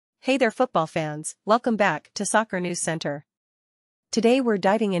Hey there football fans, welcome back to Soccer News Center. Today we're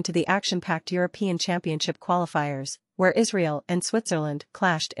diving into the action-packed European Championship qualifiers, where Israel and Switzerland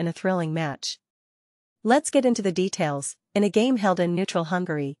clashed in a thrilling match. Let's get into the details. In a game held in neutral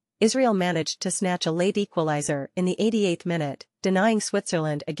Hungary, Israel managed to snatch a late equalizer in the 88th minute, denying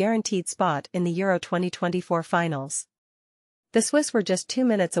Switzerland a guaranteed spot in the Euro 2024 finals. The Swiss were just 2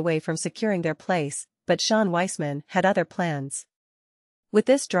 minutes away from securing their place, but Shon Weissman had other plans. With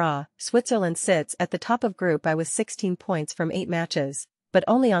this draw, Switzerland sits at the top of Group I with 16 points from 8 matches, but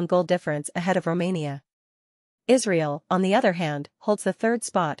only on goal difference ahead of Romania. Israel, on the other hand, holds the third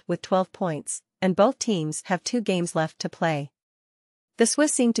spot with 12 points, and both teams have 2 games left to play. The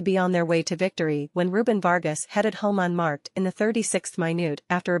Swiss seemed to be on their way to victory when Ruben Vargas headed home unmarked in the 36th minute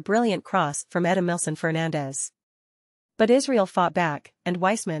after a brilliant cross from Edmilson Fernandez. But Israel fought back, and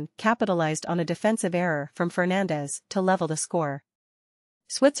Weissman capitalized on a defensive error from Fernandez to level the score.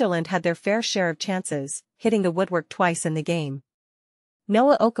 Switzerland had their fair share of chances, hitting the woodwork twice in the game.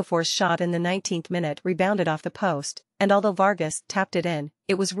 Noah Okafor's shot in the 19th minute rebounded off the post, and although Vargas tapped it in,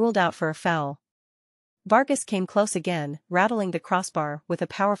 it was ruled out for a foul. Vargas came close again, rattling the crossbar with a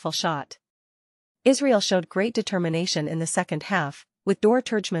powerful shot. Israel showed great determination in the second half, with Dor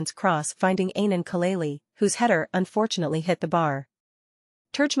Turgeman's cross finding Aynan Kaleli, whose header unfortunately hit the bar.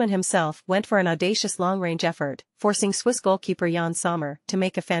 Turgeman himself went for an audacious long-range effort, forcing Swiss goalkeeper Jan Sommer to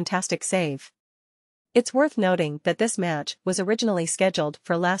make a fantastic save. It's worth noting that this match was originally scheduled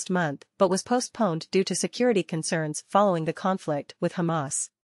for last month but was postponed due to security concerns following the conflict with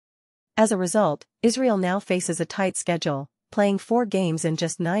Hamas. As a result, Israel now faces a tight schedule, playing 4 games in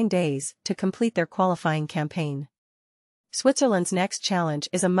just 9 days to complete their qualifying campaign. Switzerland's next challenge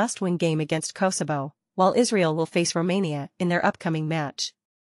is a must-win game against Kosovo, while Israel will face Romania in their upcoming match.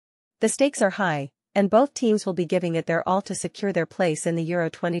 The stakes are high, and both teams will be giving it their all to secure their place in the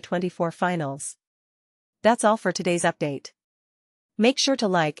Euro 2024 finals. That's all for today's update. Make sure to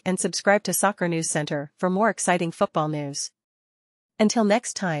like and subscribe to Soccer News Center for more exciting football news. Until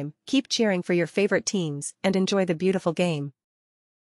next time, keep cheering for your favorite teams and enjoy the beautiful game.